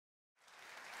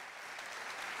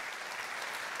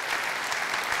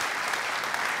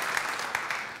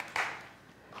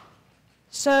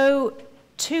So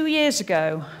 2 years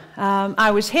ago, I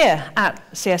was here at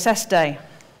CSS Day.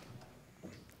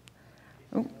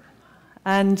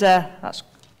 And that's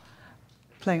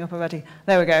playing up already.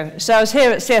 There we go. So I was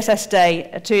here at CSS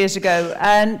Day 2 years ago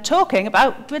and talking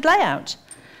about grid layout.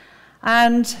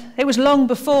 And it was long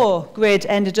before grid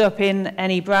ended up in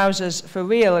any browsers for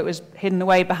real. It was hidden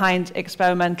away behind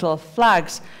experimental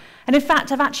flags. And in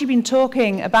fact, I've actually been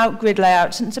talking about grid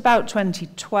layout since about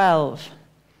 2012.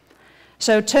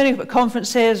 So turning up at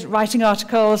conferences, writing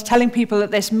articles, telling people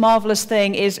that this marvelous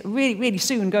thing is really, really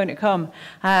soon going to come.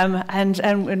 And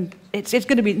it's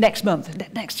going to be next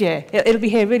month, next year. It'll be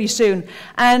here really soon.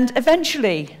 And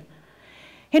eventually,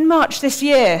 in March this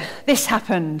year, this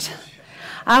happened.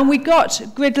 And we got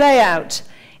grid layout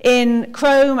in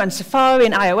Chrome and Safari,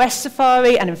 in iOS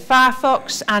Safari, and in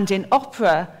Firefox, and in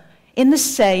Opera in the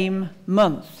same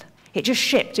month. It just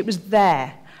shipped. It was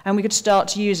there. And we could start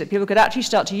to use it. People could actually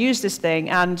start to use this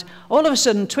thing, and all of a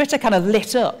sudden, Twitter kind of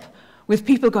lit up with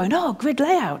people going, oh, grid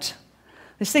layout,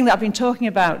 this thing that I've been talking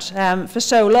about for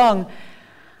so long.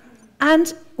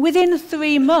 And within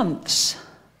 3 months,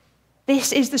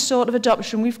 this is the sort of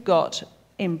adoption we've got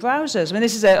in browsers. I mean,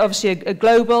 this is obviously a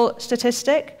global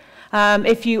statistic.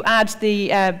 If you add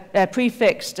the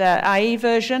prefixed IE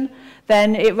version,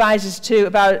 then it rises to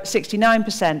about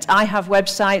 69%. I have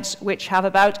websites which have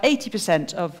about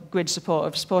 80% of grid support,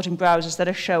 of supporting browsers that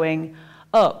are showing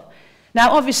up.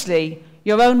 Now, obviously,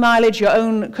 your own mileage, your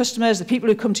own customers, the people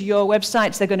who come to your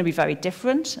websites, they're going to be very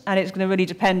different, and it's going to really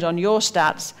depend on your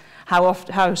stats,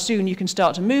 how soon you can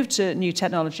start to move to new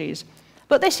technologies.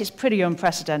 But this is pretty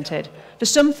unprecedented. For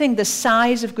something the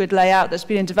size of grid layout that's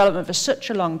been in development for such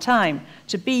a long time,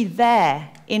 to be there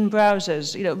in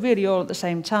browsers, really all at the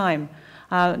same time.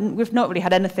 We've not really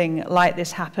had anything like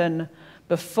this happen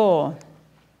before.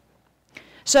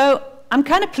 So I'm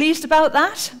kind of pleased about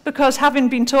that, because having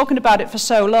been talking about it for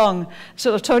so long,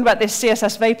 sort of talking about this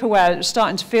CSS vaporware, it was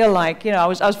starting to feel like, I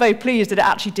was very pleased that it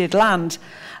actually did land.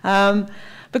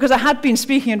 Because I had been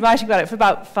speaking and writing about it for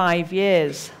about 5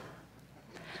 years.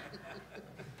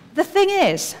 The thing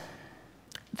is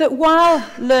that while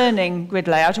learning grid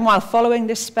layout and while following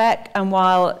this spec and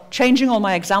while changing all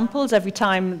my examples every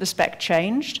time the spec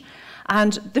changed,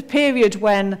 and the period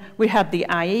when we had the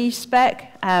IE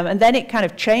spec, and then it kind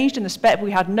of changed in the spec,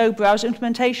 we had no browser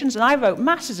implementations, and I wrote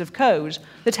masses of code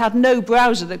that had no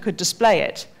browser that could display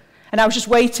it. And I was just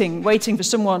waiting for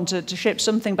someone to ship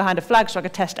something behind a flag so I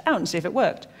could test it out and see if it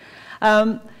worked.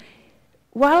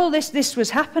 While all this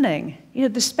was happening,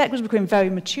 the spec was becoming very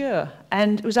mature,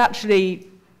 and it was actually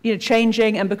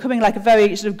changing and becoming like a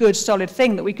very sort of good, solid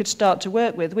thing that we could start to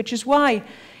work with, which is why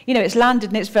it's landed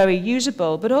and it's very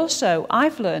usable. But also,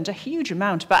 I've learned a huge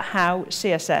amount about how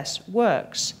CSS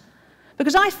works.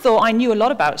 Because I thought I knew a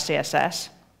lot about CSS,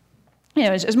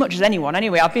 as much as anyone.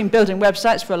 Anyway, I've been building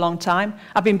websites for a long time.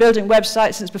 I've been building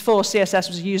websites since before CSS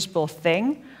was a usable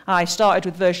thing. I started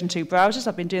with version 2 browsers.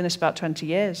 I've been doing this about 20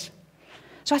 years.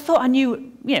 So I thought I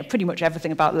knew pretty much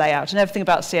everything about layout and everything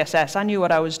about CSS. I knew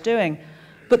what I was doing.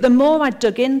 But the more I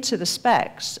dug into the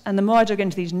specs and the more I dug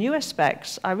into these newer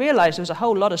specs, I realized there was a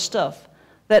whole lot of stuff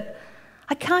that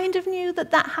I kind of knew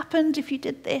that happened if you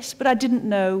did this, but I didn't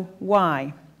know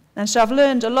why. And so I've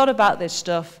learned a lot about this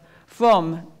stuff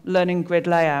from learning grid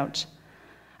layout.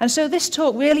 And so this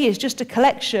talk really is just a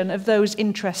collection of those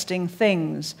interesting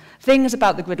things. Things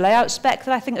about the grid layout spec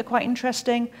that I think are quite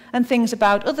interesting, and things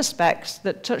about other specs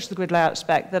that touch the grid layout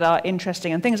spec that are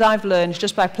interesting, and things I've learned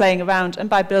just by playing around and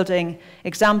by building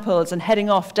examples and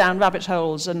heading off down rabbit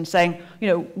holes and saying,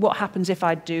 what happens if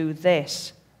I do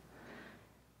this?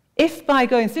 If by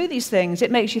going through these things, it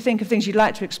makes you think of things you'd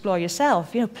like to explore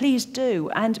yourself, please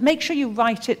do, and make sure you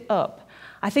write it up.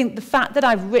 I think the fact that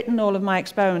I've written all of my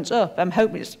experiments up, I'm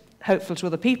hoping it's helpful to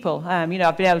other people. I've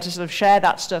been able to sort of share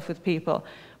that stuff with people.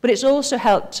 But it's also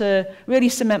helped to really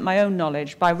cement my own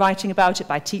knowledge by writing about it,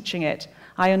 by teaching it.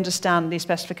 I understand these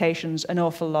specifications an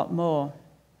awful lot more.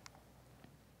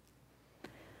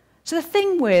 So the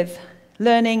thing with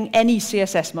learning any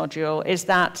CSS module is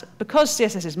that because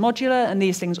CSS is modular and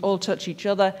these things all touch each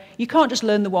other, you can't just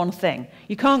learn the one thing.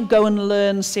 You can't go and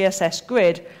learn CSS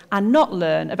Grid and not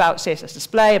learn about CSS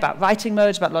display, about writing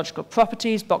modes, about logical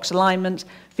properties, box alignment,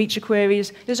 feature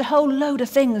queries. There's a whole load of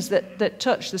things that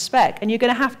touch the spec, and you're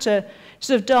going to have to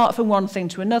sort of dart from one thing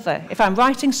to another. If I'm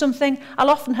writing something, I'll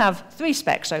often have 3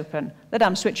 specs open that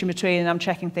I'm switching between and I'm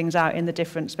checking things out in the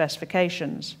different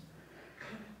specifications.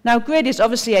 Now, grid is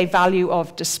obviously a value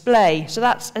of display, so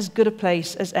that's as good a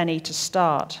place as any to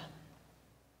start.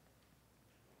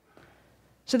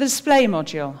 So the display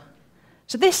module.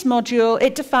 So this module,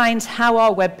 it defines how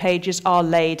our web pages are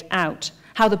laid out,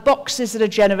 how the boxes that are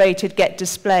generated get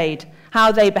displayed,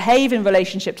 how they behave in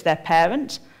relationship to their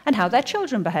parent, and how their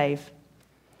children behave.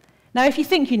 Now, if you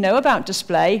think you know about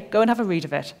display, go and have a read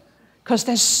of it, because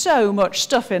there's so much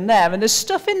stuff in there, and there's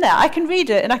stuff in there. I can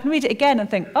read it, and I can read it again and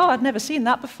think, oh, I'd never seen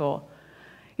that before.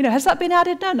 You know, has that been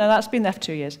added? No, that's been there for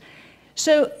 2 years.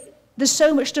 So there's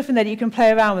so much stuff in there that you can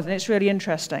play around with, and it's really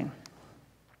interesting.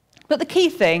 But the key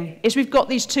thing is we've got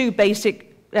these two basic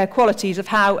qualities of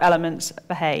how elements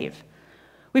behave.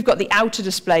 We've got the outer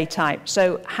display type,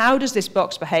 so how does this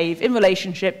box behave in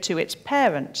relationship to its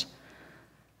parent?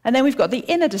 And then we've got the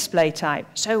inner display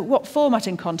type, so what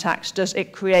formatting context does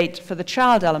it create for the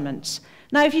child elements?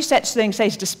 Now, if you set something, say,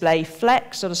 to display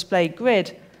flex or display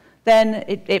grid, then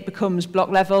it becomes block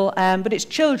level, but its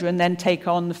children then take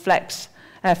on the flex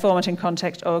formatting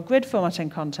context or grid formatting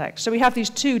context. So we have these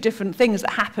two different things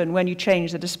that happen when you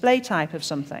change the display type of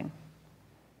something.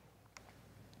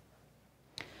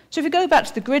 So if we go back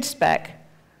to the grid spec,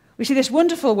 we see this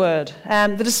wonderful word.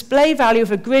 The display value of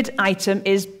a grid item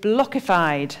is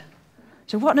blockified.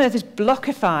 So what on earth is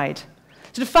blockified?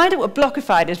 So to find out what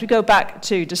blockified is, we go back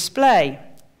to display.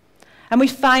 And we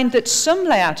find that some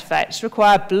layout effects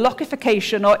require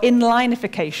blockification or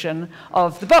inlineification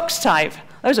of the box type.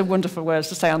 Those are wonderful words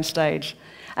to say on stage.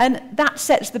 And that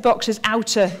sets the box's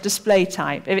outer display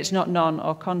type, if it's not none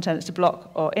or contents to block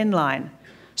or inline.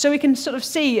 So we can sort of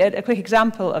see a quick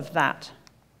example of that.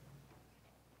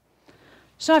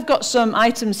 So I've got some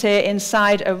items here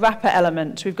inside a wrapper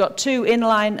element. We've got two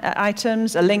inline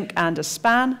items, a link and a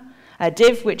span, a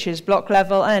div, which is block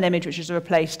level, and an image, which is a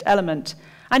replaced element.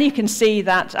 And you can see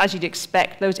that, as you'd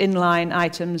expect, those inline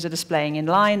items are displaying in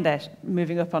line. They're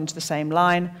moving up onto the same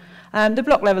line. The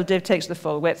block level div takes the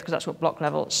full width, because that's what block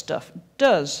level stuff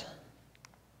does.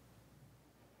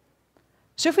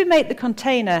 So if we make the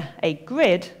container a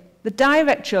grid, the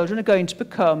direct children are going to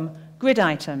become grid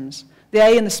items. The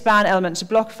A and the span elements are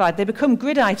blockified. They become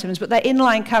grid items, but their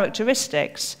inline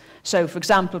characteristics, so for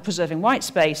example, preserving white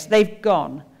space, they've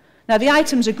gone. Now the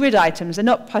items are grid items. They're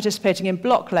not participating in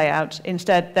block layout.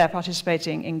 Instead, they're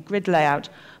participating in grid layout.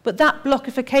 But that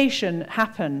blockification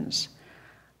happens,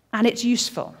 and it's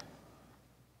useful.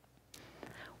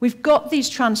 We've got these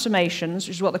transformations,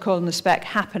 which is what they call in the spec,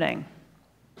 happening.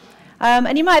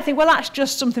 And you might think, well, that's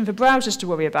just something for browsers to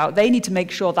worry about. They need to make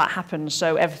sure that happens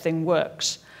so everything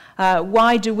works.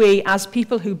 Why do we, as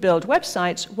people who build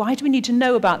websites, why do we need to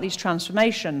know about these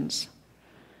transformations?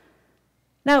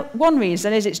 Now, one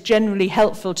reason is it's generally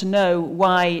helpful to know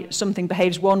why something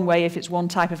behaves one way if it's one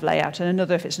type of layout and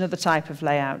another if it's another type of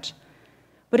layout.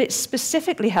 But it's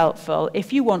specifically helpful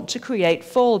if you want to create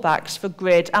fallbacks for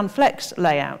grid and flex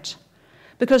layout,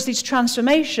 because these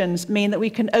transformations mean that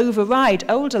we can override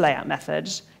older layout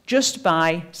methods just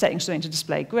by setting something to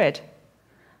display grid.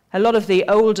 A lot of the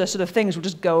older sort of things will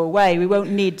just go away. We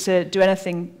won't need to do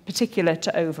anything particular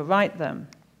to overwrite them.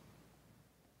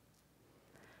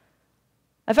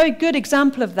 A very good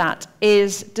example of that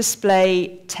is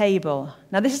display table.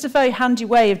 Now, this is a very handy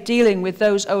way of dealing with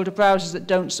those older browsers that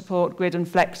don't support grid and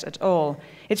flex at all.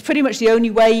 It's pretty much the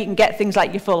only way you can get things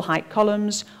like your full height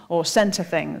columns or center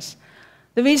things.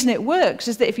 The reason it works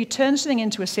is that if you turn something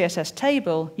into a CSS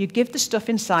table, you give the stuff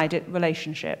inside it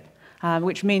relationship,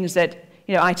 which means that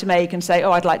item A can say,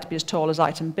 oh, I'd like to be as tall as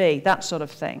item B, that sort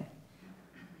of thing.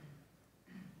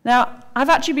 Now, I've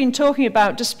actually been talking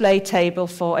about display table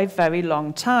for a very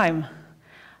long time.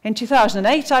 In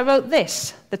 2008, I wrote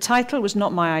this. The title was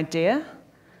not my idea.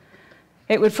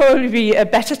 It would probably be a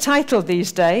better title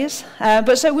these days.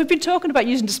 But so we've been talking about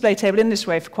using display table in this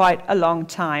way for quite a long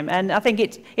time. And I think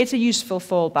it's a useful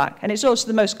fallback. And it's also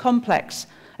the most complex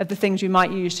of the things we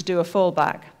might use to do a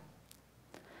fallback.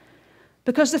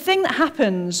 Because the thing that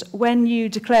happens when you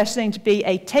declare something to be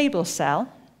a table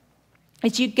cell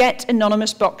is you get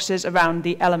anonymous boxes around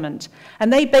the element.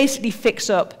 And they basically fix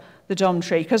up the DOM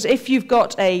tree. Because if you've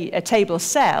got a table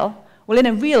cell, well, in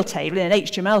a real table, in an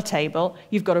HTML table,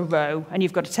 you've got a row and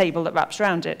you've got a table that wraps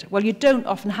around it. Well, you don't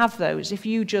often have those. If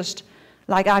you just,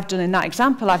 like I've done in that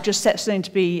example, I've just set something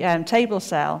to be table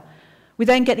cell, we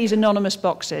then get these anonymous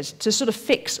boxes to sort of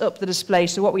fix up the display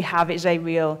so what we have is a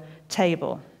real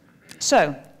table.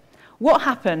 So, what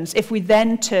happens if we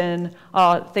then turn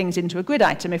our things into a grid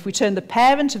item? If we turn the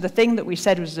parent of the thing that we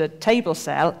said was a table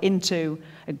cell into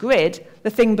a grid, the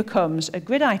thing becomes a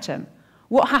grid item.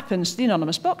 What happens to the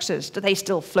anonymous boxes? Do they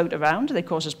still float around? Do they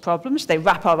cause us problems? Do they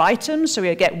wrap our items so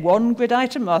we get one grid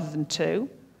item rather than two?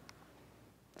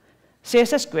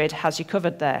 CSS Grid has you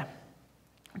covered there.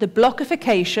 The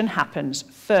blockification happens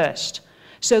first.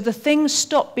 So the things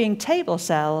stop being table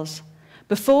cells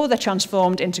before they're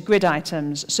transformed into grid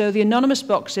items. So the anonymous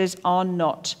boxes are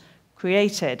not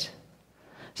created.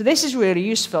 So this is really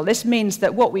useful. This means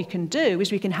that what we can do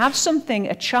is we can have something,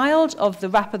 a child of the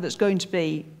wrapper that's going to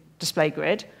be display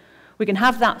grid. We can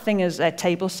have that thing as a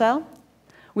table cell.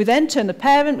 We then turn the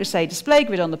parent, we say display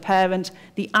grid on the parent.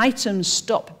 The items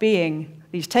stop being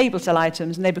these table cell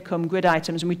items and they become grid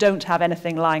items, and we don't have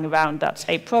anything lying around that's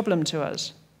a problem to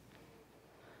us.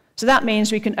 So that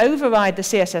means we can override the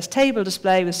CSS table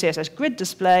display with CSS grid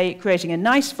display, creating a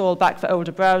nice fallback for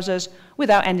older browsers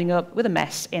without ending up with a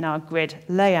mess in our grid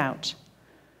layout.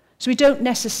 So we don't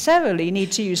necessarily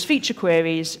need to use feature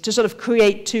queries to sort of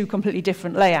create two completely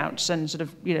different layouts and sort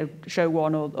of, show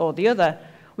one or the other.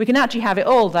 We can actually have it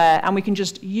all there, and we can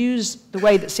just use the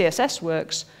way that CSS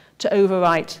works to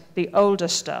overwrite the older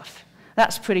stuff.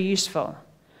 That's pretty useful.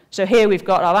 So here we've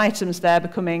got our items there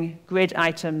becoming grid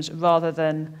items rather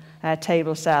than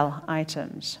table cell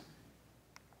items.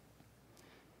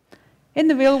 In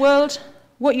the real world,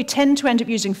 what you tend to end up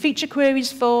using feature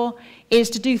queries for is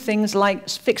to do things like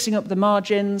fixing up the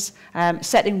margins,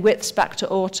 setting widths back to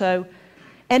auto,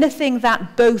 anything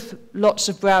that both lots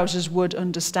of browsers would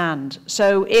understand.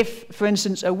 So if, for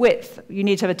instance, a width, you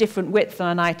need to have a different width on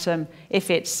an item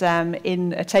if it's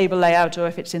in a table layout or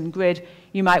if it's in grid,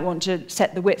 you might want to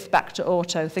set the width back to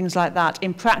auto, things like that.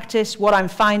 In practice, what I'm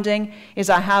finding is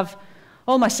I have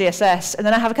all my CSS, and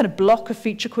then I have a kind of block of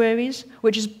feature queries,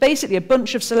 which is basically a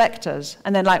bunch of selectors,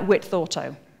 and then like width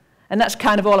auto. And that's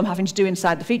kind of all I'm having to do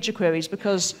inside the feature queries,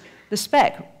 because the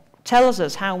spec tells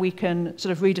us how we can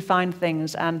sort of redefine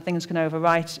things, and things can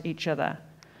overwrite each other.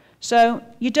 So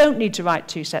you don't need to write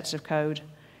two sets of code.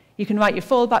 You can write your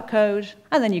fallback code,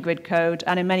 and then your grid code,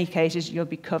 and in many cases, you'll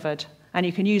be covered. And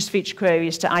you can use feature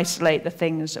queries to isolate the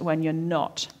things when you're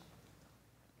not.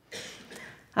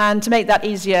 And to make that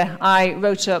easier, I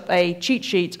wrote up a cheat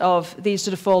sheet of these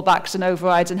sort of fallbacks and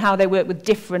overrides and how they work with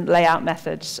different layout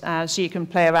methods, so you can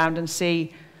play around and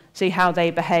see how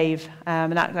they behave.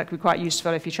 And that could be quite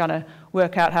useful if you're trying to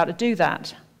work out how to do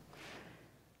that.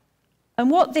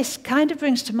 And what this kind of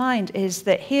brings to mind is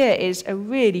that here is a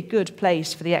really good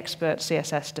place for the expert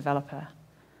CSS developer.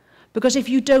 Because if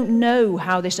you don't know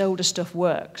how this older stuff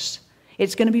works,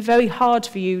 it's going to be very hard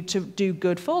for you to do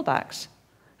good fallbacks.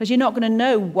 Because you're not going to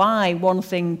know why one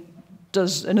thing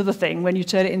does another thing when you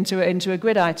turn it into a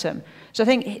grid item. So I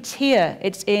think it's here,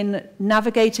 it's in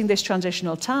navigating this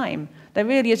transitional time. There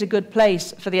really is a good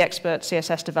place for the expert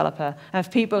CSS developer, and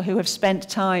for people who have spent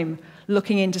time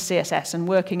looking into CSS and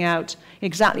working out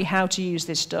exactly how to use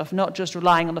this stuff, not just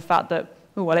relying on the fact that,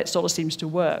 oh, well, it sort of seems to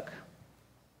work.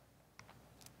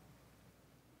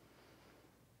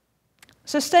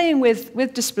 So staying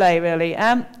with display, really,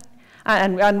 and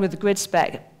with the grid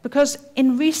spec, because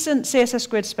in recent CSS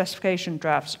grid specification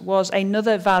drafts was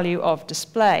another value of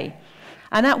display,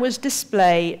 and that was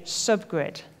display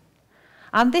subgrid.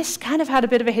 And this kind of had a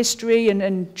bit of a history,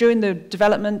 and during the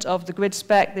development of the grid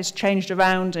spec, this changed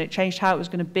around, and it changed how it was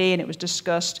going to be, and it was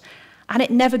discussed, and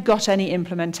it never got any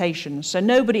implementation. So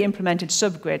nobody implemented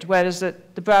subgrid, whereas the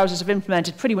browsers have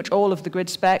implemented pretty much all of the grid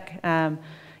spec,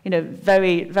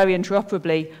 very, very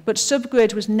interoperably, but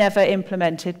subgrid was never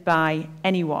implemented by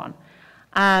anyone.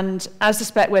 And as the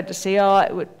spec went to CR,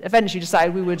 it would eventually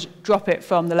decide we would drop it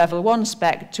from the level 1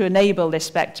 spec to enable this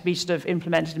spec to be sort of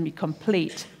implemented and be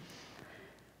complete.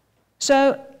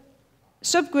 So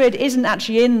subgrid isn't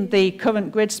actually in the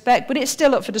current grid spec, but it's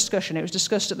still up for discussion. It was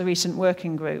discussed at the recent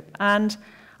working group. And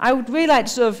I would really like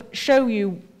to sort of show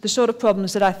you the sort of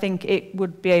problems that I think it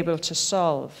would be able to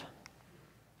solve.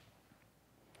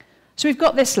 So we've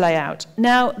got this layout.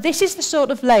 Now, this is the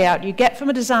sort of layout you get from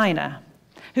a designer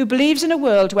who believes in a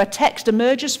world where text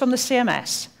emerges from the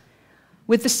CMS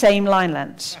with the same line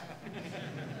lengths.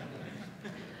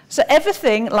 So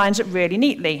everything lines up really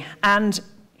neatly. And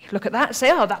you look at that and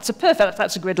say, oh, that's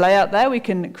a grid layout there. We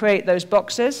can create those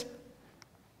boxes.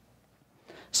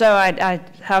 So I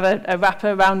have a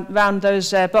wrapper around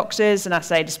those boxes, and I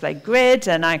say display grid,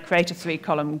 and I create a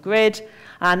 3-column grid.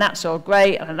 And that's all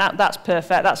great, and that's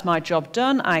perfect. That's my job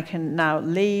done. I can now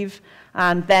leave.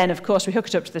 And then, of course, we hook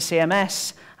it up to the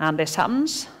CMS, and this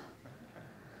happens.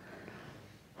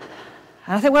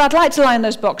 And I think, well, I'd like to line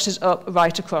those boxes up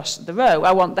right across the row.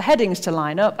 I want the headings to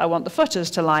line up. I want the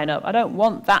footers to line up. I don't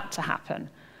want that to happen.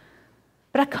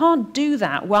 But I can't do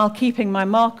that while keeping my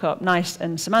markup nice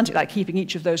and semantic, like keeping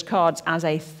each of those cards as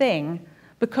a thing,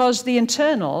 because the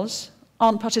internals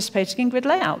aren't participating in grid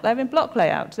layout. They're in block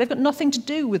layout. They've got nothing to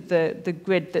do with the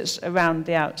grid that's around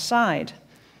the outside.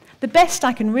 The best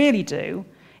I can really do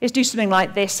is do something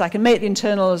like this. I can make the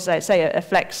internals, say, a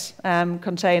flex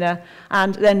container,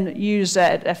 and then use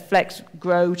a flex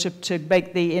grow to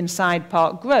make the inside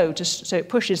part grow, so it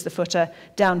pushes the footer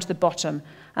down to the bottom.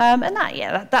 And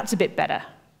that's a bit better.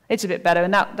 It's a bit better,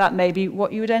 and that may be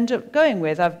what you would end up going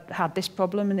with. I've had this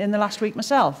problem in the last week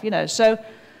myself, So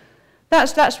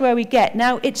that's where we get.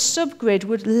 Now, its subgrid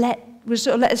would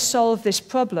sort of let us solve this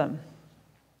problem.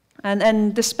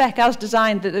 And the spec as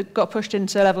designed that got pushed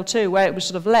into level 2, where it was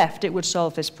sort of left, it would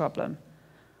solve this problem.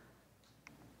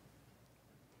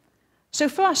 So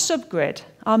for our subgrid,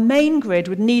 our main grid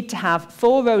would need to have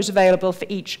 4 rows available for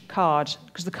each card,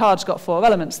 because the card's got 4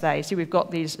 elements there. You see, we've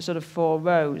got these sort of 4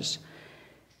 rows.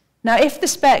 Now, if the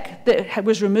spec that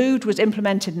was removed was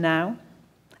implemented now,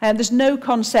 there's no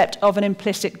concept of an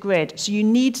implicit grid. So you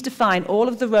need to define all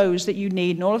of the rows that you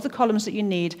need and all of the columns that you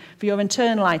need for your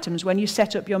internal items when you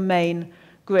set up your main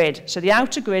grid. So the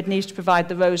outer grid needs to provide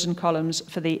the rows and columns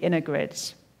for the inner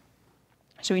grids.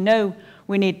 So we know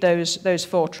we need those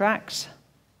 4 tracks.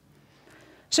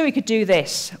 So we could do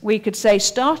this. We could say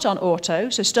start on auto,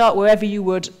 so start wherever you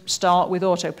would start with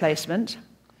auto placement,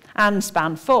 and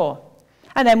span 4.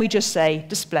 And then we just say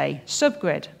display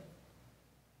subgrid.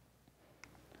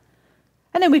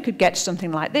 And then we could get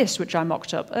something like this, which I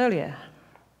mocked up earlier.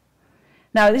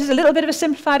 Now, this is a little bit of a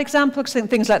simplified example, because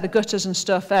things like the gutters and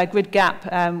stuff, grid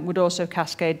gap would also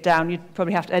cascade down. You'd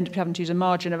probably have to end up having to use a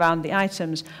margin around the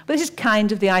items. But this is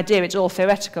kind of the idea. It's all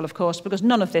theoretical, of course, because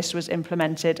none of this was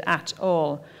implemented at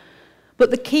all.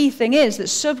 But the key thing is that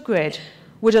subgrid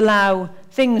would allow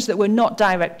things that were not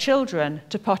direct children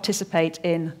to participate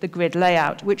in the grid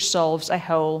layout, which solves a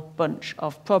whole bunch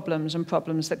of problems and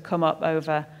problems that come up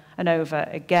over and over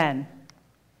again.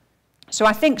 So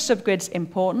I think subgrid's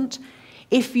important.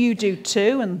 If you do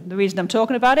too, and the reason I'm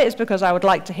talking about it is because I would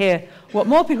like to hear what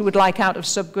more people would like out of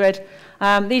subgrid.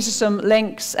 These are some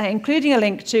links, including a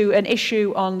link to an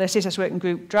issue on the CSS Working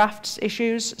Group drafts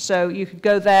issues. So you could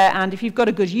go there, and if you've got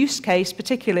a good use case,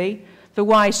 particularly for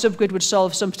why subgrid would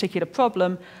solve some particular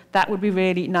problem, that would be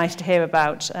really nice to hear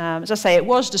about. As I say, it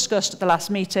was discussed at the last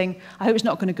meeting. I hope it's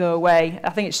not going to go away.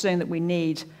 I think it's something that we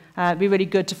need. It'd be really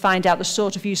good to find out the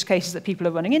sort of use cases that people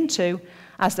are running into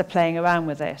as they're playing around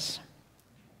with this.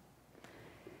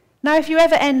 Now, if you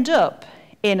ever end up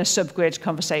in a subgrid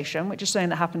conversation, which is something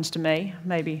that happens to me,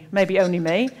 maybe only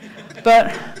me,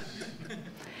 but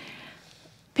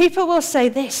people will say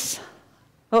this,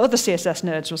 or other CSS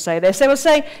nerds will say this. They will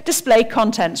say, display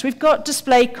contents. We've got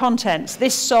display contents.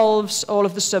 This solves all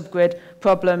of the subgrid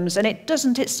problems, and it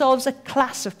doesn't. It solves a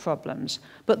class of problems,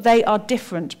 but they are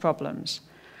different problems.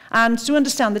 And to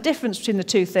understand the difference between the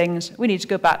two things, we need to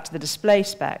go back to the display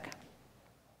spec.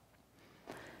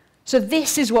 So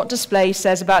this is what display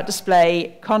says about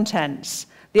display contents.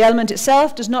 The element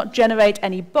itself does not generate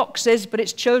any boxes, but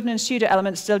its children and pseudo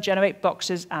elements still generate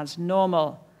boxes as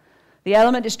normal. The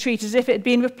element is treated as if it had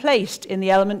been replaced in the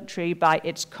element tree by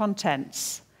its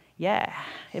contents. Yeah,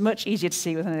 much easier to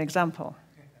see with an example.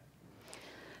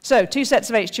 So 2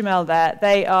 sets of HTML there.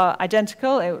 They are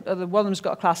identical. One of them's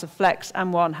got a class of flex,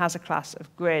 and one has a class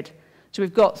of grid. So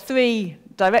we've got 3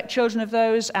 direct children of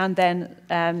those, and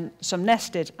then some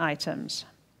nested items.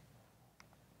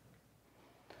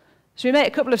 So we make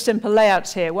a couple of simple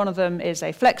layouts here. One of them is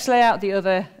a flex layout. The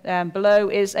other below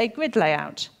is a grid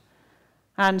layout.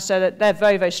 And so that they're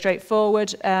very, very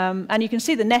straightforward. And you can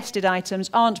see the nested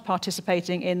items aren't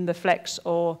participating in the flex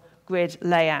or grid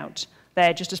layout.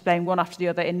 They're just displaying one after the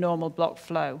other in normal block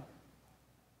flow.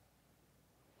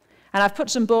 And I've put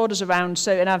some borders around,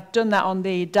 and I've done that on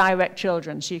the direct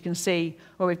children. So you can see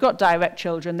where we've got direct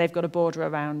children, they've got a border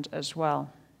around as well.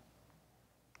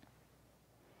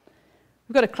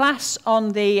 We've got a class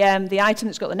on the item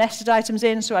that's got the nested items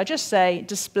in, so I just say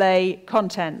display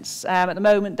contents. At the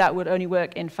moment, that would only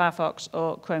work in Firefox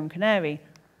or Chrome Canary.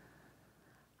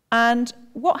 And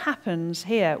what happens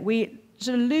here? We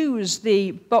sort of lose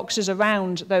the boxes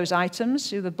around those items.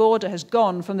 So the border has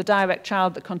gone from the direct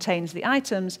child that contains the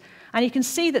items, and you can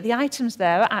see that the items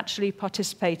there are actually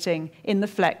participating in the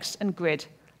flex and grid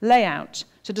layout.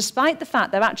 So despite the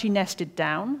fact they're actually nested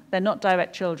down, they're not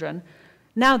direct children,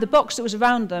 now the box that was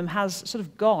around them has sort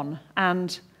of gone,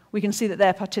 and we can see that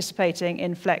they're participating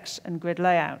in flex and grid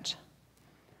layout.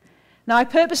 Now, I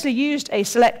purposely used a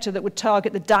selector that would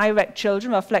target the direct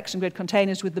children of our flex and grid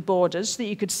containers with the borders so that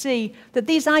you could see that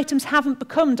these items haven't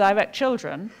become direct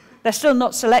children. They're still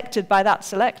not selected by that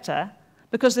selector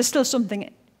because there's still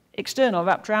something external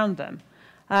wrapped around them.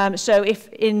 So if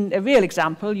in a real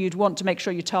example, you'd want to make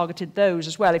sure you targeted those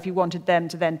as well if you wanted them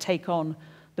to then take on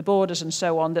the borders and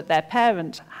so on that their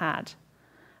parent had.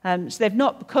 So they've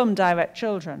not become direct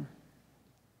children.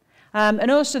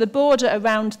 And also the border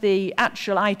around the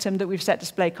actual item that we've set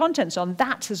display contents on,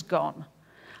 that has gone.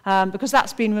 Because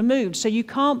that's been removed. So you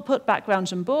can't put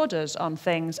backgrounds and borders on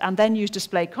things and then use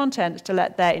display contents to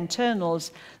let their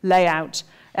internals lay out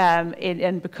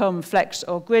and become flex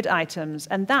or grid items.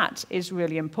 And that is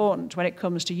really important when it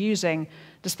comes to using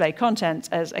display contents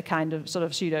as a kind of sort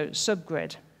of pseudo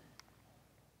subgrid.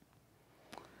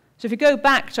 So if you go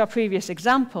back to our previous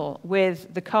example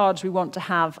with the cards we want to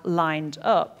have lined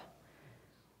up,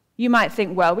 you might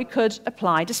think, well, we could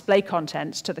apply display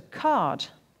contents to the card.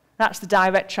 That's the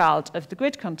direct child of the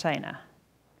grid container.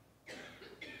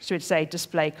 So we'd say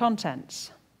display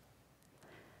contents.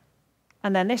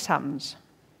 And then this happens.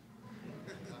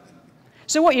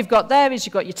 So what you've got there is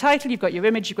you've got your title, you've got your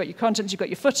image, you've got your contents, you've got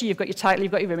your footer, you've got your title,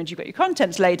 you've got your image, you've got your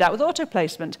contents laid out with auto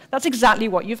placement. That's exactly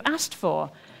what you've asked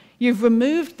for. You've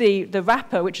removed the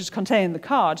wrapper, which is containing the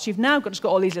card, so you've now just got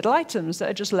all these little items that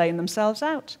are just laying themselves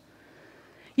out.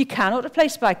 You can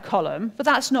auto-place by column, but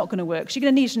that's not going to work. So you're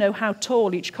going to need to know how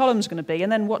tall each column is going to be,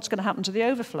 and then what's going to happen to the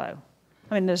overflow.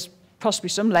 I mean, there's possibly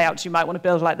some layouts you might want to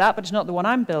build like that, but it's not the one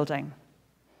I'm building.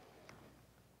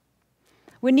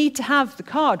 We need to have the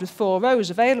card with 4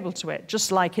 rows available to it,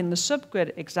 just like in the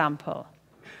subgrid example.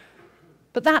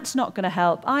 But that's not going to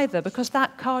help either, because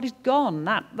that card is gone.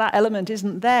 That element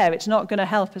isn't there. It's not going to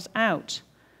help us out.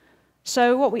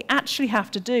 So what we actually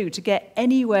have to do to get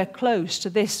anywhere close to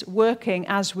this working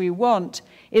as we want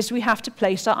is we have to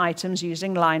place our items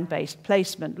using line-based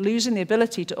placement, losing the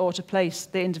ability to auto-place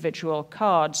the individual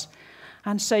cards.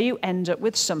 And so you end up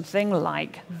with something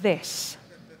like this.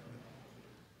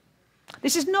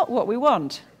 This is not what we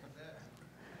want.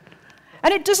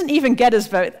 And it doesn't even get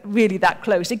us really that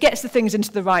close. It gets the things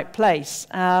into the right place.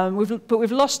 But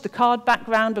we've lost the card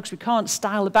background because we can't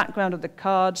style the background of the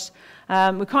cards.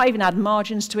 We can't even add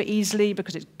margins to it easily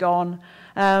because it's gone.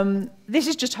 This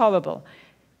is just horrible.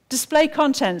 Display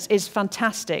contents is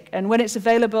fantastic, and when it's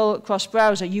available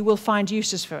cross-browser, you will find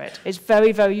uses for it. It's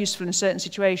very, very useful in certain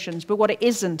situations, but what it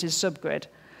isn't is subgrid.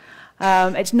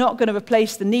 It's not going to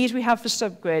replace the need we have for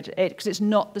subgrid because it's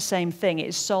not the same thing. It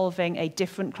is solving a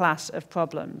different class of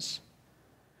problems.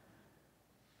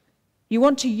 You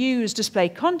want to use display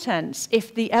contents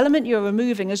if the element you're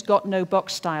removing has got no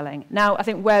box styling. Now, I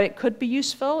think where it could be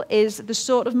useful is the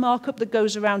sort of markup that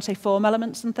goes around, say, form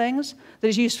elements and things, that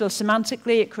is useful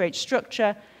semantically, it creates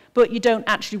structure, but you don't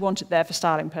actually want it there for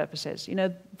styling purposes. You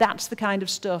know, that's the kind of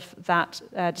stuff that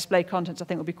display contents, I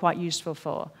think, will be quite useful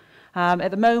for.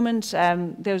 At the moment,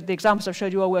 the examples I've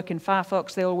showed you all work in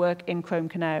Firefox, they all work in Chrome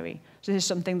Canary. So this is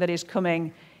something that is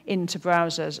coming into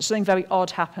browsers. Something very odd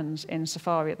happens in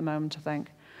Safari at the moment, I think.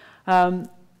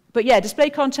 But yeah, display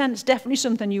content is definitely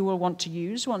something you will want to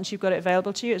use once you've got it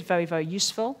available to you. It's very, very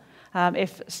useful,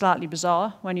 if slightly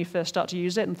bizarre when you first start to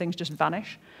use it and things just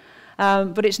vanish.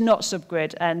 But it's not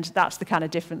subgrid, and that's the kind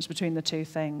of difference between the two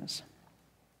things.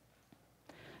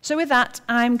 So with that,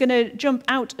 I'm going to jump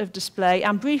out of display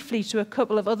and briefly to a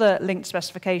couple of other linked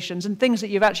specifications and things that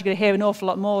you're actually going to hear an awful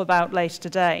lot more about later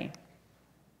today.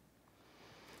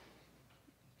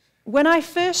 When I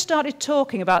first started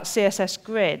talking about CSS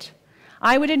Grid,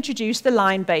 I would introduce the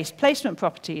line-based placement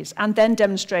properties and then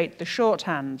demonstrate the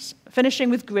shorthands, finishing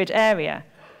with grid area,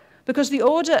 because the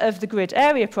order of the grid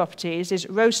area properties is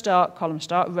row start,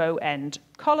 row end,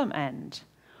 column end,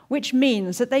 which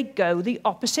means that they go the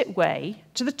opposite way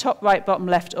to the top, right, bottom,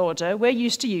 left order we're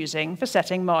used to using for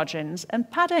setting margins and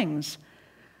paddings.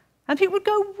 And people would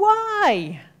go,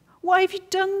 why? Why have you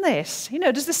done this? You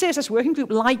know, does the CSS working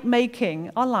group like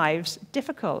making our lives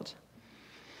difficult?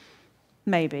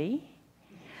 Maybe.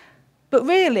 But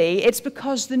really, it's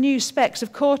because the new specs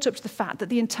have caught up to the fact that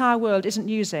the entire world isn't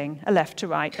using a left to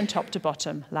right and top to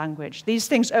bottom language. These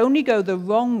things only go the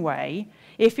wrong way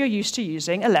if you're used to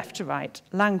using a left to right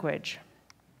language.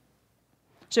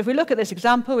 So if we look at this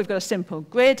example, we've got a simple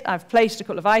grid. I've placed a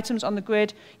couple of items on the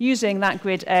grid using that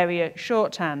grid area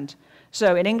shorthand.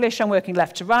 So in English, I'm working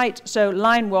left to right, so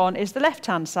line 1 is the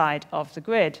left-hand side of the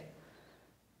grid.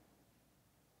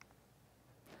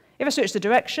 If I switch the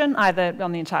direction, either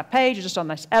on the entire page or just on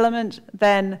this element,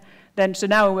 so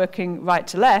now we're working right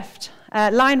to left.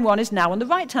 Line 1 is now on the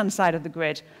right-hand side of the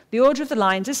grid. The order of the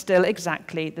lines is still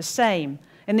exactly the same.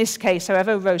 In this case,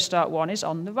 however, row start 1 is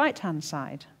on the right-hand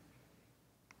side.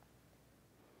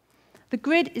 The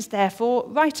grid is therefore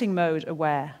writing mode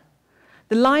aware.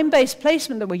 The line-based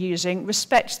placement that we're using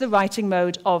respects the writing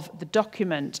mode of the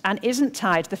document and isn't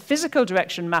tied to the physical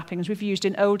direction mappings we've used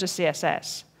in older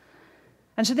CSS.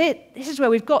 And so this is where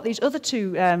we've got these other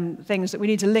two things that we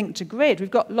need to link to grid. We've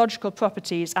got logical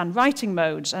properties and writing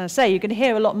modes. And I say, you're going to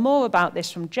hear a lot more about this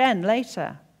from Jen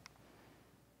later.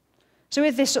 So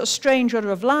with this sort of strange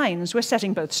order of lines, we're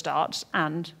setting both starts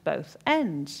and both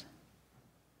ends.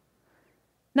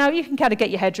 Now, you can kind of get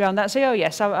your head around that and say, oh,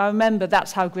 yes, I remember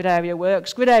that's how grid area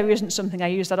works. Grid area isn't something I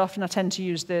use that often. I tend to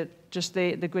use just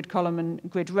the grid column and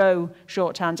grid row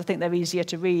shorthands. I think they're easier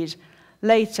to read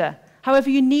later. However,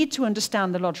 you need to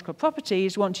understand the logical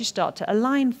properties once you start to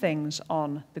align things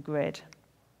on the grid.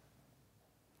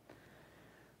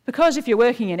 Because if you're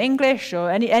working in English or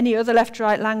any other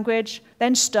left-to-right language,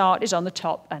 then start is on the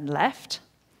top and left,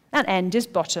 and end is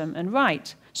bottom and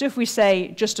right. So if we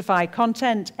say justify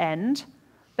content end,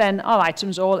 then our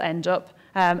items all end up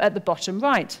at the bottom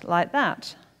right, like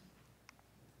that.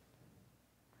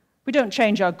 We don't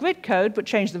change our grid code, but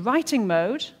change the writing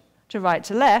mode to right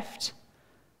to left.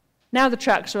 Now the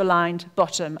tracks are aligned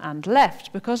bottom and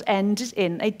left, because end is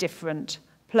in a different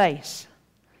place.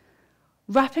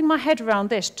 Wrapping my head around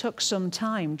this took some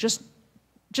time, just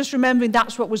remembering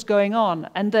that's what was going on,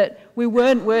 and that we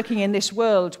weren't working in this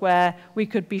world where we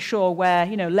could be sure where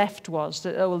left was.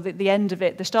 That, oh, well, the end of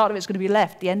it, the start of it's going to be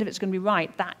left, the end of it's going to be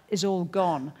right. That is all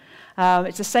gone.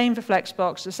 It's the same for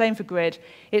Flexbox, the same for Grid.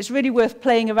 It's really worth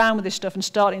playing around with this stuff and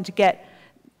starting to get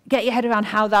your head around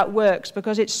how that works,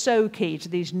 because it's so key to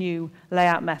these new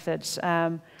layout methods.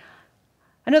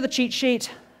 Another cheat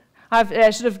sheet. I've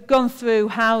sort of gone through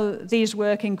how these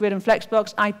work in Grid and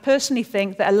Flexbox. I personally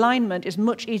think that alignment is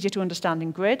much easier to understand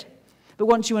in Grid, but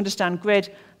once you understand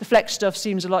Grid, the Flex stuff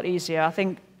seems a lot easier. I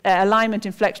think alignment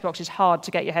in Flexbox is hard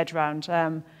to get your head around.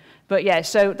 But yeah,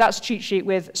 so that's a cheat sheet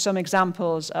with some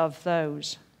examples of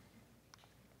those.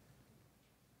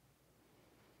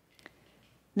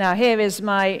 Now here is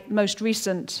my most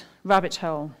recent rabbit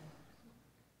hole.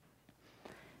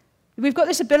 We've got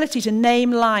this ability to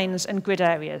name lines and grid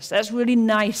areas. That's really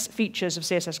nice features of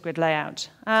CSS Grid Layout.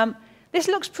 This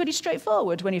looks pretty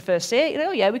straightforward when you first see it.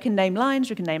 Oh yeah, we can name lines,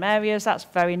 we can name areas, that's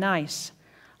very nice.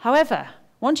 However,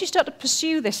 once you start to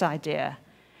pursue this idea,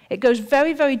 it goes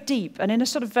very, very deep and in a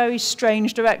sort of very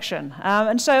strange direction.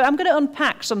 And so I'm going to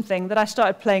unpack something that I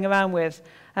started playing around with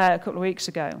a couple of weeks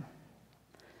ago.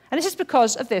 And this is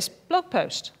because of this blog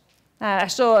post. I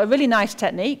saw a really nice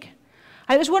technique.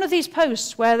 And it was one of these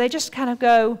posts where they just kind of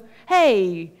go,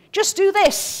 hey, just do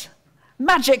this.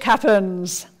 Magic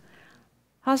happens.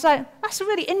 I was like, that's a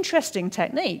really interesting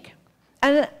technique.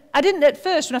 And I didn't at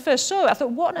first, when I first saw it, I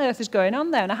thought, what on earth is going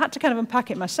on there? And I had to kind of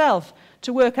unpack it myself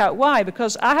to work out why,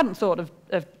 because I hadn't thought of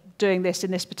doing this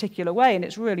in this particular way, and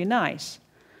it's really nice.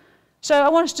 So I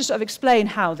wanted to sort of explain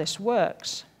how this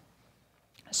works.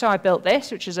 So I built this,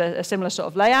 which is a similar sort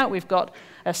of layout. We've got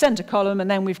a center column,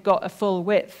 and then we've got a full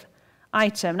width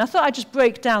item. And I thought I'd just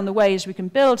break down the ways we can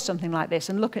build something like this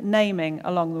and look at naming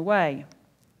along the way.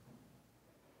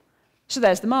 So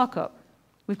there's the markup.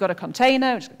 We've got a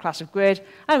container, which is a class of grid,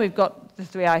 and we've got the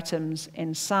 3 items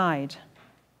inside.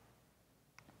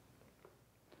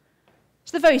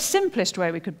 So the very simplest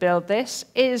way we could build this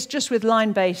is just with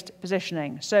line-based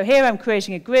positioning. So here I'm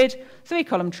creating a grid, 3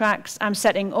 column tracks. I'm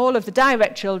setting all of the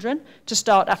direct children to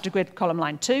start after grid column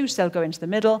line 2, so they'll go into the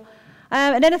middle.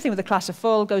 And anything with a class of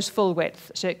full goes full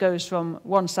width, so it goes from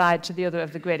one side to the other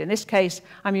of the grid. In this case,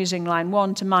 I'm using line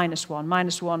 1 to -1,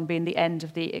 -1 being the end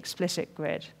of the explicit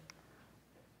grid.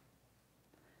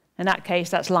 In that case,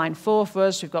 that's line 4 for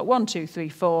us. We've got 1, 2, 3,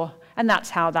 4, and that's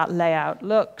how that layout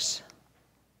looks.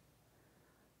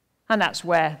 And that's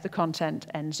where the content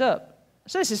ends up.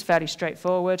 So this is fairly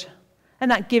straightforward,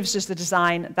 and that gives us the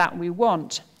design that we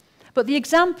want. But the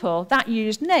example, that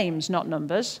used names, not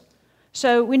numbers.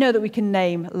 So we know that we can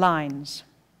name lines.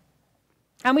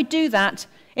 And we do that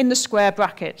in the square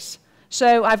brackets.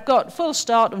 So I've got full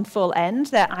start and full end.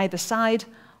 They're either side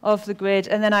of the grid.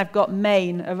 And then I've got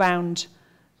main around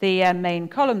the main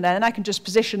column there. And I can just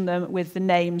position them with the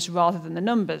names rather than the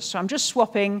numbers. So I'm just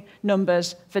swapping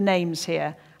numbers for names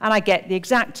here. And I get the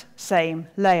exact same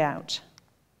layout.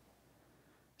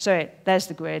 So there's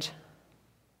the grid.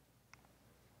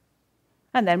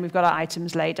 And then we've got our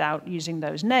items laid out using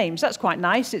those names. That's quite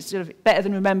nice. It's sort of better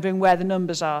than remembering where the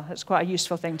numbers are. That's quite a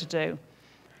useful thing to do.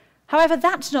 However,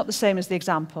 that's not the same as the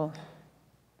example.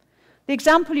 The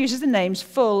example uses the names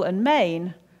full and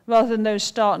main rather than those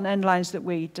start and end lines that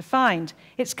we defined.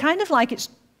 It's kind of like it's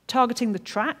targeting the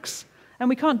tracks, and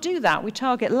we can't do that. We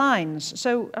target lines.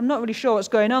 So I'm not really sure what's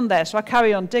going on there, so I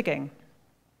carry on digging.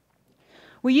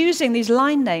 We're using these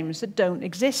line names that don't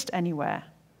exist anywhere.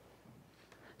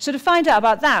 So to find out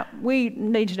about that, we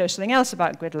need to know something else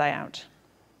about grid layout.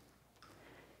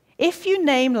 If you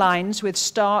name lines with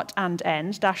start and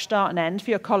end, dash start and end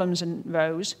for your columns and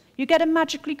rows, you get a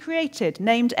magically created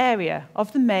named area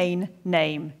of the main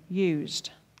name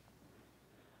used.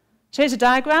 So here's a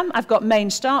diagram. I've got main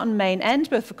start and main end,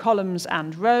 both for columns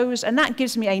and rows, and that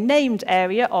gives me a named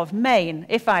area of main.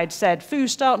 If I had said foo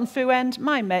start and foo end,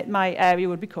 my area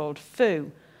would be called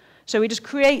foo. So we just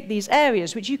create these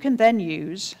areas, which you can then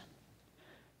use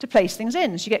to place things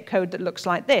in. So you get code that looks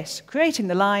like this, creating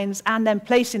the lines and then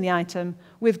placing the item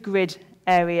with grid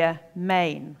area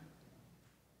main.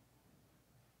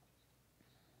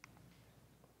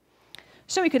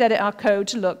 So we could edit our code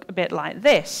to look a bit like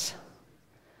this.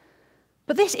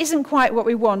 But this isn't quite what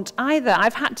we want either.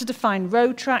 I've had to define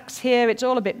row tracks here. It's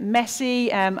all a bit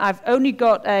messy. I've only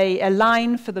got a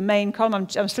line for the main column.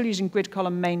 I'm still using grid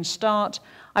column main start.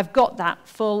 I've got that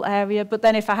full area, but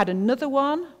then if I had another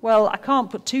one, well, I can't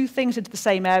put two things into the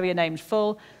same area named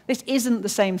full. This isn't the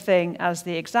same thing as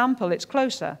the example. It's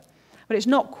closer, but it's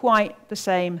not quite the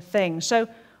same thing. So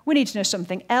we need to know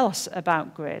something else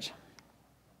about grid.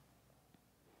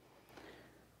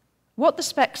 What the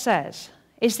spec says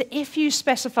is that if you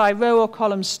specify row or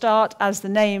column start as the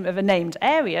name of a named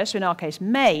area, so in our case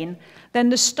main, then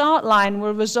the start line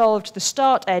will resolve to the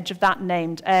start edge of that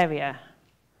named area.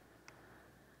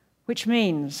 Which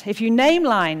means if you name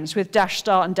lines with dash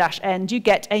start and dash end, you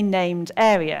get a named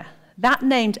area. That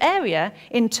named area,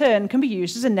 in turn, can be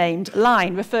used as a named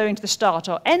line, referring to the start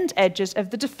or end edges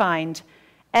of the defined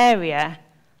area.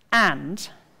 And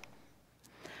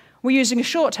we're using a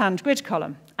shorthand grid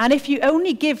column. And if you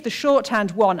only give the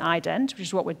shorthand one ident, which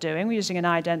is what we're doing, we're using an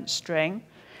ident string,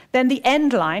 then the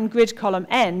end line, grid column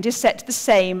end, is set to the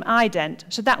same ident.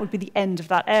 So that would be the end of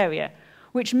that area,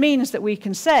 which means that we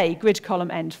can say grid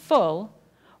column end full,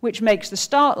 which makes the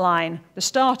start line the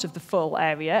start of the full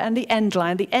area and the end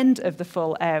line the end of the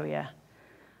full area.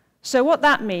 So what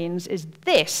that means is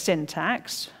this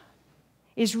syntax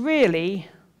is really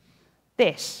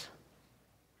this,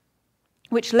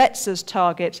 which lets us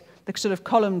target the sort of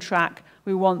column track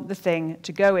we want the thing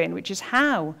to go in, which is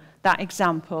how that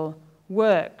example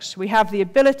works. We have the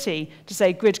ability to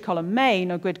say grid column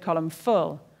main or grid column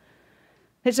full.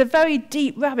 It's a very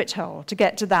deep rabbit hole to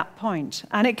get to that point,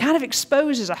 and it kind of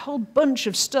exposes a whole bunch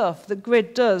of stuff that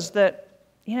grid does that,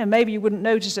 you know, maybe you wouldn't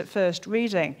notice at first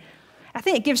reading. I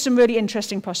think it gives some really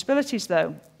interesting possibilities,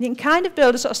 though. You can kind of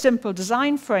build a sort of simple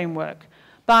design framework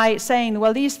by saying,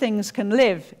 well, these things can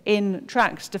live in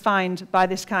tracks defined by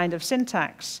this kind of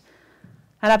syntax.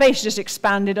 And I basically just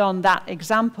expanded on that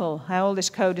example, how all this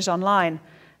code is online.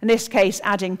 In this case,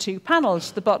 adding 2 panels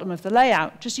to the bottom of the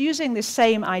layout, just using this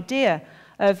same idea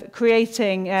of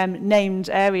creating named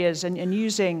areas and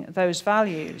using those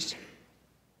values.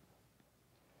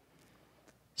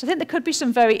 So I think there could be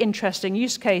some very interesting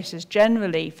use cases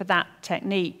generally for that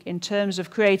technique in terms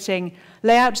of creating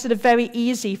layouts that are very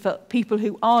easy for people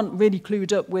who aren't really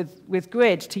clued up with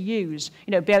grid to use.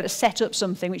 You know, be able to set up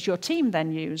something which your team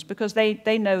then use because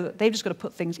they know that they've just got to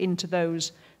put things into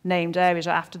those named areas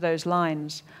or after those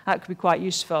lines. That could be quite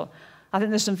useful. I think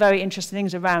there's some very interesting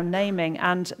things around naming,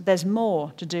 and there's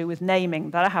more to do with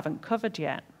naming that I haven't covered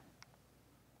yet.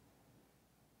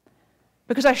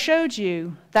 Because I showed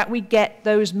you that we get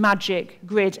those magic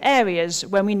grid areas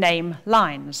when we name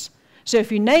lines. So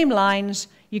if you name lines,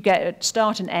 you get at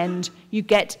start and end, you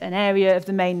get an area of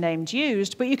the main named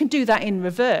used, but you can do that in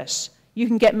reverse. You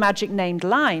can get magic named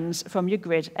lines from your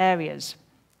grid areas.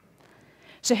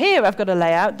 So here I've got a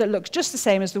layout that looks just the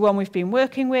same as the one we've been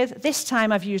working with. This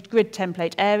time I've used grid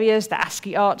template areas, the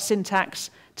ASCII art syntax,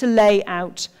 to lay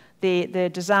out the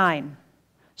design.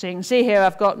 So you can see here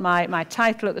I've got my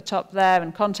title at the top there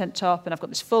and content top, and I've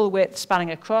got this full width spanning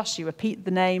across. You repeat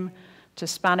the name to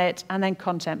span it, and then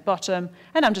content bottom,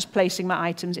 and I'm just placing my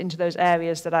items into those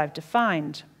areas that I've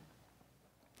defined.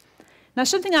 Now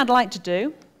something I'd like to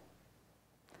do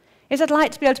is I'd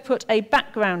like to be able to put a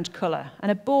background color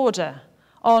and a border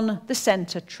on the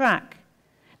center track.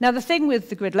 Now the thing with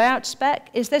the grid layout spec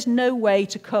is there's no way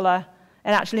to color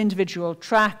an actual individual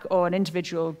track or an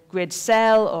individual grid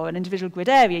cell or an individual grid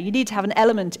area. You need to have an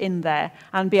element in there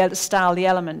and be able to style the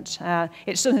element.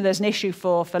 It's something there's an issue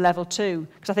for level 2,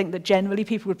 because I think that generally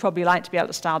people would probably like to be able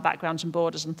to style backgrounds and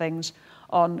borders and things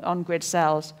on grid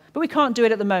cells. But we can't do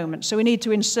it at the moment, so we need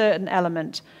to insert an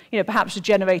element, you know, perhaps a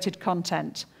generated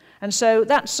content. And so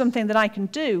that's something that I can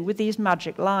do with these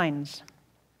magic lines.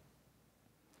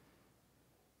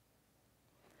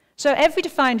 So every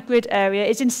defined grid area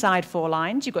is inside 4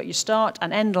 lines. You've got your start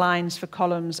and end lines for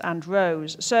columns and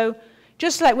rows. So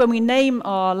just like when we name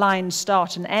our lines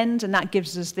start and end, and that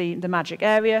gives us the magic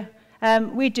area,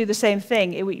 we do the same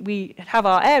thing. We have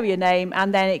our area name,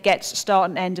 and then it gets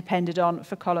start and end depended on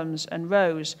for columns and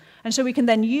rows. And so we can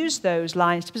then use those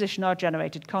lines to position our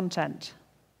generated content.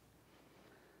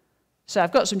 So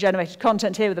I've got some generated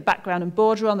content here with a background and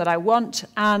border on that I want,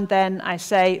 and then I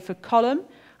say for column,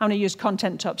 I'm going to use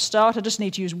content top start. I just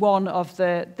need to use one of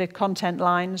the content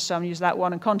lines, so I'm going to use that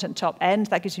one, and content top end.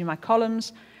 That gives me my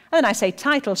columns. And then I say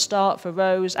title start for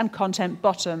rows and content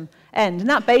bottom end. And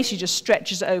that basically just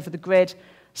stretches it over the grid,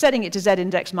 setting it to z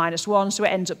index -1, so it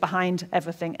ends up behind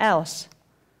everything else.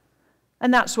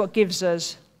 And that's what gives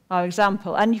us our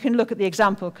example. And you can look at the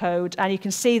example code, and you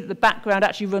can see that the background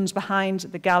actually runs behind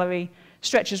the gallery,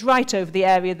 stretches right over the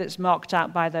area that's marked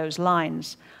out by those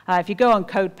lines. If you go on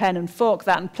CodePen and fork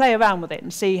that and play around with it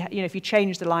and see, if you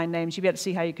change the line names, you'll be able to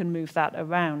see how you can move that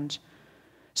around.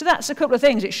 So that's a couple of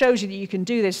things. It shows you that you can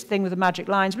do this thing with the magic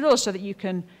lines, but also that you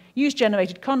can use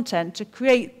generated content to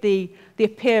create the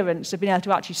appearance of being able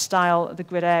to actually style the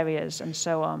grid areas and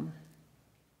so on.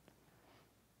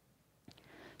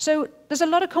 So there's a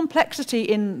lot of complexity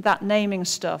in that naming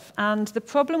stuff, and the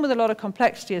problem with a lot of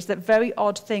complexity is that very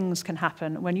odd things can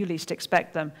happen when you least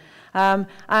expect them.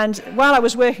 And while I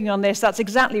was working on this, that's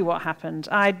exactly what happened.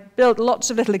 I built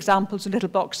lots of little examples and little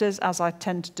boxes, as I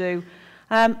tend to do,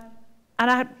 and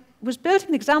I was building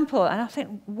an example, and I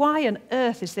think, why on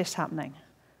earth is this happening?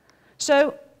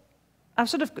 So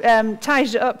I've sort of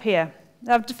tidied it up here.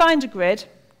 I've defined a grid.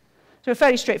 So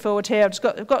fairly straightforward here.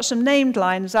 I've got some named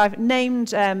lines. I've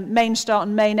named main start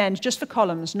and main end just for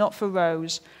columns, not for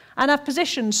rows. And I've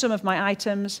positioned some of my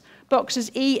items. Boxes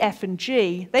E, F, and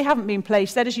G, they haven't been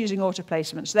placed. They're just using auto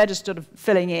placement. So they're just sort of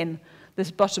filling in the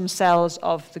bottom cells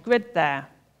of the grid there.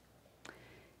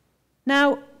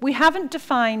 Now, we haven't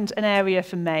defined an area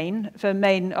for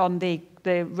main on the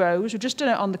rows. We've just done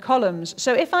it on the columns.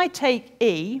 So if I take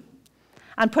E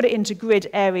and put it into grid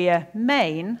area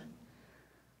main,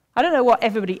 I don't know what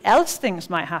everybody else thinks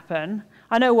might happen.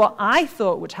 I know what I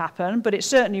thought would happen, but it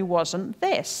certainly wasn't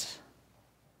this.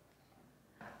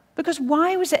 Because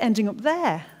why was it ending up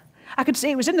there? I could see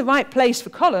it was in the right place for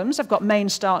columns. I've got main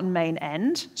start and main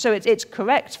end, so it's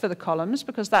correct for the columns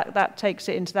because that takes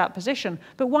it into that position.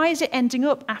 But why is it ending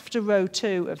up after row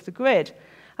 2 of the grid?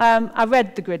 I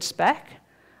read the grid spec.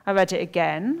 I read it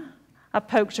again. I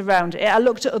poked around it. I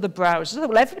looked at other browsers. I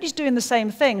thought, well, everybody's doing the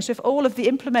same thing, so if all of the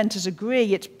implementers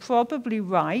agree, it's probably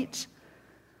right.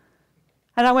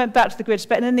 And I went back to the grid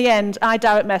spec, and in the end, I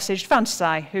direct messaged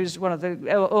Fantasy, who's one of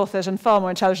the authors and far more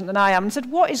intelligent than I am, and said,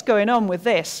 what is going on with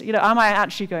this? Am I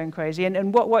actually going crazy?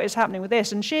 And what is happening with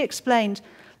this? And she explained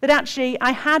that actually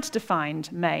I had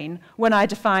defined main when I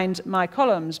defined my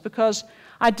columns, because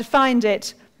I defined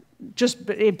it just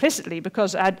implicitly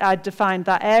because I'd defined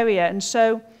that area. And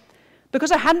so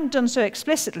because I hadn't done so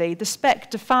explicitly, the spec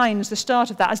defines the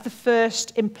start of that as the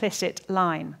first implicit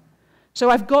line. So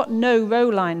I've got no row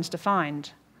lines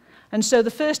defined. And so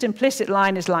the first implicit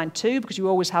line is line 2, because you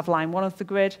always have line 1 of the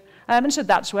grid. And so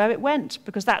that's where it went,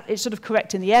 because it's sort of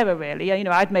correcting the error, really.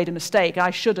 I'd made a mistake.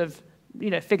 I should have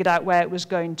figured out where it was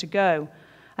going to go.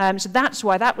 So that's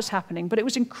why that was happening. But it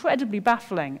was incredibly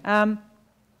baffling.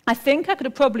 I think I could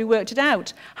have probably worked it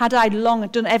out had I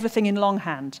done everything in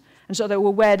longhand. And so,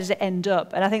 well, where does it end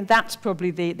up? And I think that's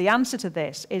probably the answer to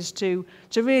this, is to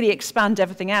really expand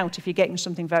everything out if you're getting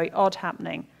something very odd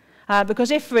happening.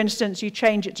 Because if, for instance, you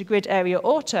change it to grid area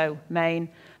auto main,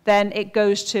 then it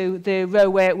goes to the row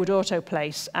where it would auto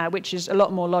place, which is a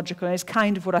lot more logical and is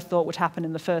kind of what I thought would happen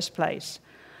in the first place.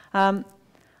 I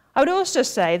would also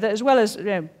say that as well as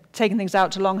taking things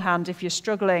out to longhand if you're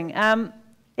struggling,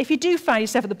 if you do find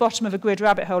yourself at the bottom of a grid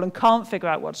rabbit hole and can't figure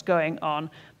out what's going on,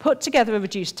 put together a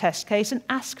reduced test case and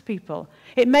ask people.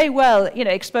 It may well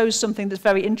expose something that's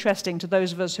very interesting to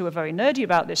those of us who are very nerdy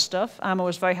about this stuff. I'm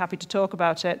always very happy to talk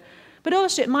about it. But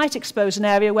also it might expose an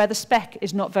area where the spec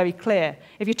is not very clear.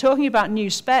 If you're talking about new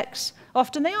specs,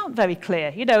 often they aren't very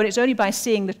clear. And it's only by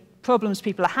seeing the problems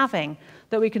people are having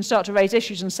that we can start to raise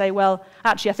issues and say, well,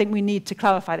 actually, I think we need to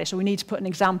clarify this, or we need to put an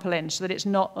example in so that it's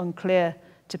not unclear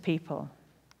to people.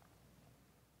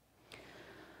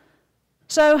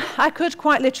 So I could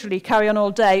quite literally carry on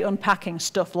all day unpacking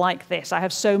stuff like this. I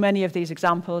have so many of these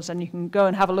examples, and you can go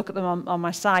and have a look at them on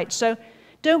my site. So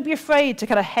don't be afraid to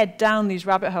kind of head down these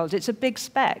rabbit holes. It's a big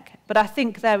spec, but I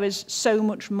think there is so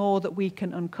much more that we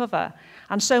can uncover,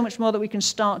 and so much more that we can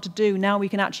start to do. Now we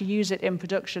can actually use it in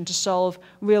production to solve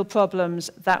real problems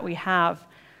that we have.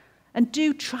 And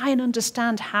do try and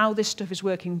understand how this stuff is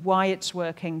working, why it's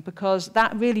working, because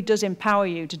that really does empower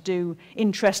you to do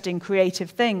interesting,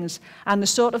 creative things. And the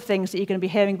sort of things that you're going to be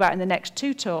hearing about in the next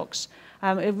 2 talks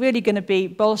are really going to be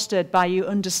bolstered by you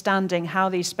understanding how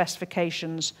these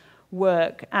specifications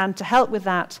work. And to help with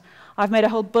that, I've made a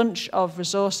whole bunch of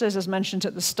resources, as mentioned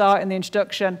at the start in the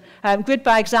introduction. Grid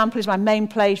by Example is my main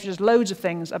place, which has loads of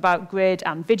things about grid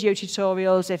and video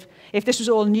tutorials. If this was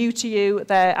all new to you,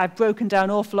 I've broken down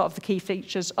an awful lot of the key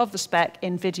features of the spec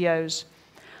in videos.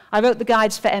 I wrote the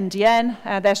guides for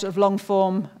MDN. They're sort of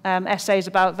long-form essays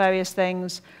about various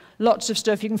things. Lots of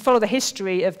stuff. You can follow the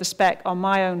history of the spec on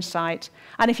my own site.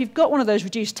 And if you've got one of those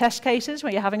reduced test cases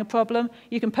where you're having a problem,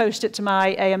 you can post it to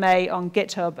my AMA on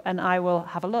GitHub, and I will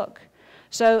have a look.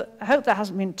 So I hope that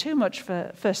hasn't been too much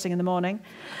for first thing in the morning.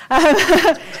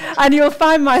 And you'll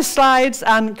find my slides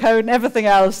and code and everything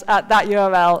else at that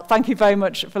URL. Thank you very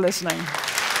much for listening.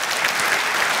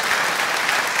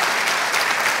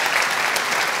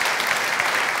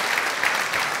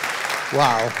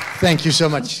 Wow, thank you so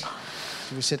much.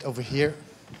 Should we sit over here?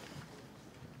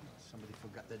 Somebody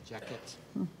forgot their jacket.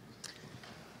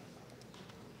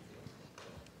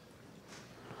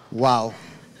 Wow.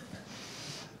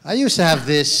 I used to have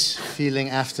this feeling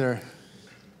after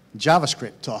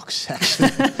JavaScript talks, actually,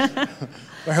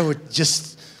 where I would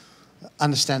just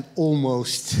understand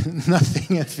almost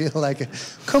nothing and feel like a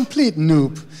complete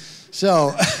noob.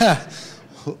 So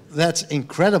that's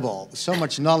incredible. So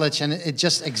much knowledge, and it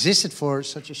just existed for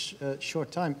such a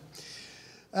short time.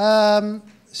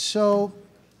 So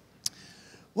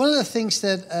one of the things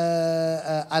that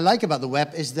I like about the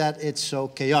web is that it's so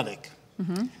chaotic.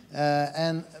 Mm-hmm.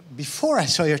 And before I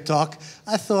saw your talk,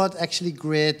 I thought actually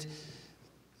Grid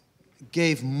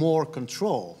gave more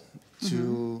control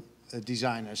to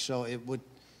designers, so it would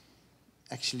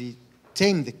actually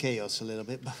tame the chaos a little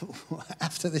bit. But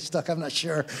after this talk, I'm not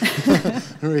sure,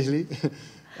 really.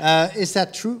 Is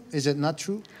that true? Is it not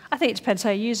true? I think it depends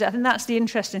how you use it. I think that's the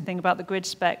interesting thing about the Grid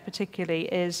spec particularly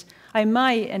is,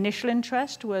 my initial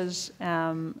interest was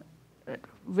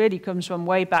really comes from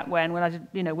way back when I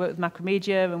did, worked with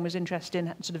Macromedia and was interested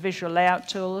in sort of visual layout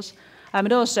tools.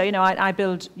 And also, I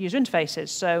build user interfaces,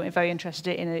 so I'm very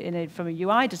interested from a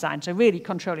UI design, so really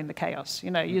controlling the chaos,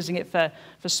 using it for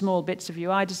small bits of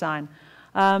UI design.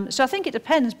 So I think it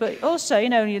depends, but also,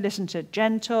 when you listen to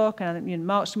Jen talk, and I think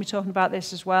Mark's going to be talking about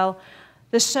this as well,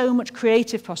 there's so much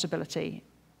creative possibility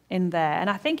in there, and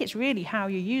I think it's really how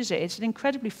you use it. It's an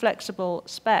incredibly flexible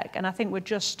spec, and I think we're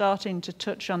just starting to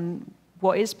touch on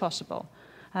what is possible,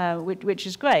 which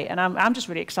is great, and I'm just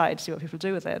really excited to see what people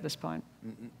do with it at this point.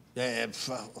 Yeah,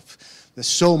 there's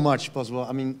so much possible.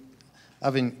 I mean,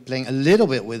 I've been playing a little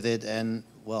bit with it, and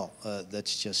well,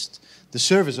 that's just the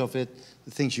surface of it,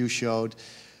 the things you showed.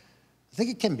 I think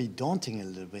it can be daunting a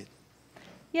little bit.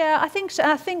 Yeah, I think so.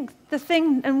 I think the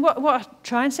thing, and what I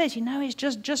try and say is,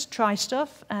 is just try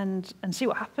stuff and see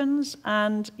what happens.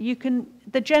 And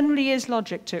there generally is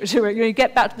logic to it. You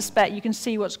get back to the spec, you can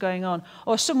see what's going on,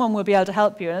 or someone will be able to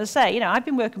help you. And as I say, I've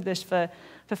been working with this for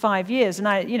 5 years, and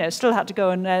I, still had to go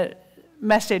and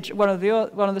message one of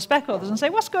the spec authors and say,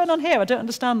 what's going on here? I don't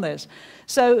understand this.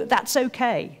 So that's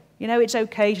okay. It's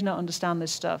okay to not understand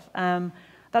this stuff.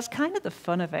 That's kind of the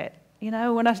fun of it.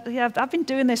 I've been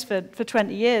doing this for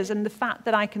 20 years, and the fact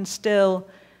that I can still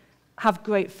have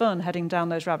great fun heading down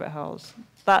those rabbit holes,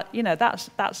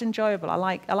 that's enjoyable. I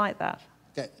like that.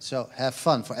 Okay, so have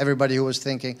fun for everybody who was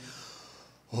thinking,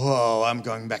 whoa, I'm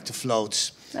going back to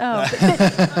floats. Oh,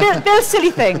 build silly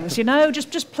things,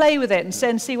 just play with it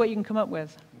and see what you can come up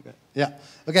with. Okay. Yeah.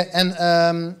 Okay,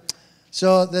 and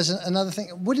so there's another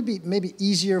thing. Would it be maybe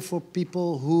easier for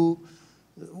people who?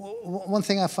 One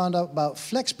thing I found out about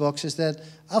Flexbox is that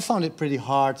I found it pretty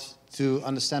hard to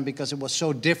understand because it was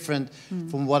so different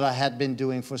from what I had been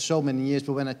doing for so many years.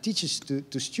 But when I teach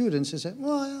it to students, I say,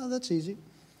 well, yeah, that's easy.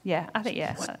 Yeah, I think,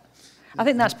 yeah. I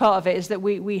think that's part of it, is that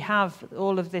we have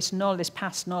all of this knowledge, this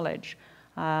past knowledge.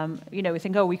 We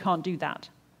think, oh, we can't do that.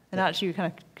 And actually, you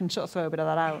kind of can sort of throw a bit of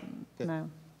that out. No.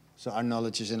 So our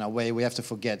knowledge is in our way. We have to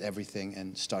forget everything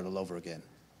and start all over again.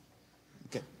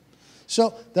 Okay.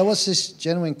 So there was this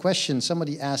genuine question.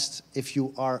 Somebody asked if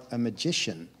you are a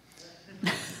magician.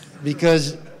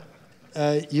 Because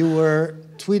you were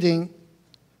tweeting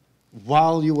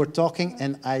while you were talking,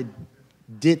 and I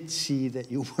did see that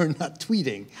you were not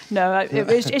tweeting. No,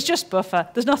 it's just buffer.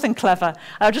 There's nothing clever.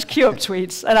 I'll just queue up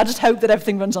tweets, and I just hope that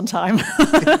everything runs on time.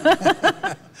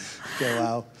 Okay,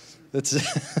 wow. That's,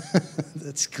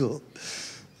 that's cool.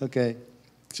 Okay,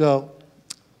 so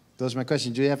those are my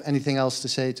questions. Do you have anything else to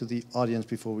say to the audience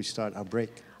before we start our break?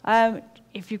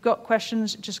 If you've got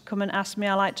questions, just come and ask me.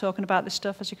 I like talking about this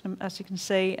stuff, as you can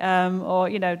see, or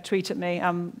tweet at me.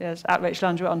 I'm at Rachel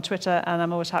Andrew on Twitter, and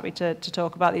I'm always happy to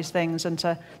talk about these things and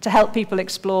to help people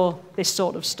explore this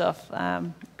sort of stuff,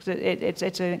 because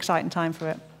it's an exciting time for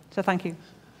it. So thank you.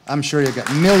 I'm sure you'll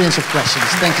get millions of questions.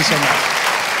 Thank you so much.